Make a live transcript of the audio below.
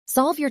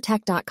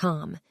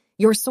SolveYourTech.com,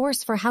 your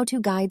source for how-to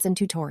guides and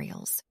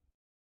tutorials.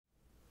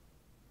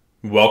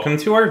 Welcome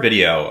to our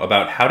video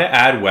about how to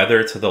add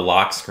weather to the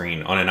lock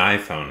screen on an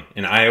iPhone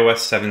in iOS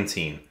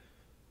 17.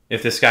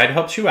 If this guide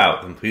helps you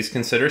out, then please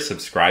consider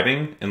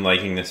subscribing and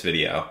liking this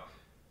video.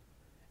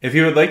 If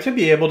you would like to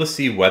be able to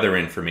see weather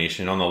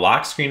information on the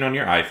lock screen on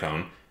your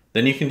iPhone,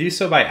 then you can do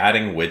so by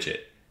adding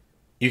Widget.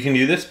 You can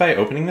do this by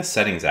opening the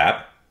Settings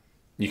app.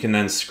 You can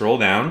then scroll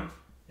down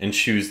and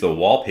choose the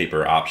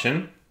Wallpaper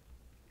option.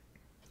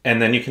 And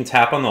then you can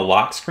tap on the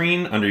lock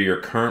screen under your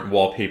current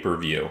wallpaper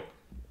view.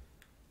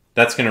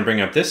 That's going to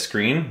bring up this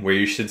screen where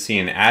you should see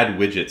an Add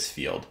Widgets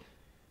field.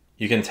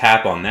 You can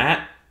tap on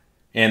that,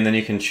 and then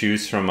you can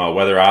choose from a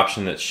weather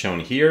option that's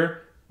shown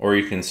here, or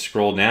you can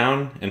scroll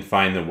down and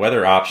find the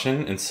weather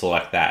option and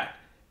select that.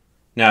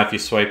 Now if you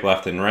swipe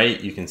left and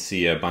right, you can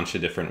see a bunch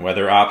of different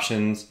weather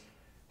options.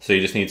 So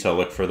you just need to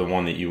look for the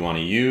one that you want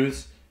to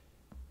use,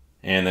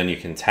 and then you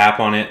can tap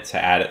on it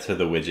to add it to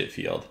the widget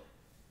field.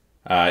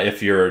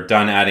 If you're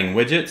done adding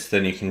widgets,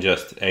 then you can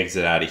just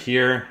exit out of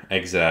here,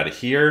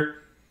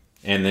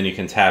 and then you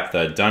can tap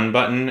the Done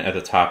button at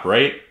the top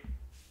right,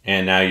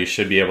 and now you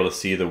should be able to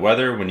see the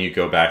weather when you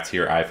go back to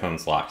your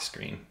iPhone's lock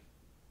screen.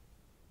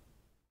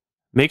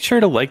 Make sure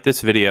to like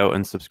this video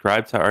and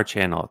subscribe to our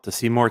channel to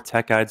see more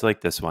tech guides like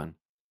this one.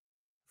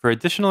 For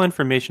additional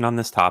information on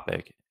this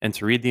topic and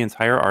to read the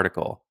entire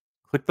article,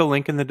 click the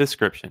link in the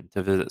description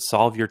to visit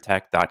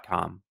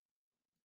SolveYourTech.com.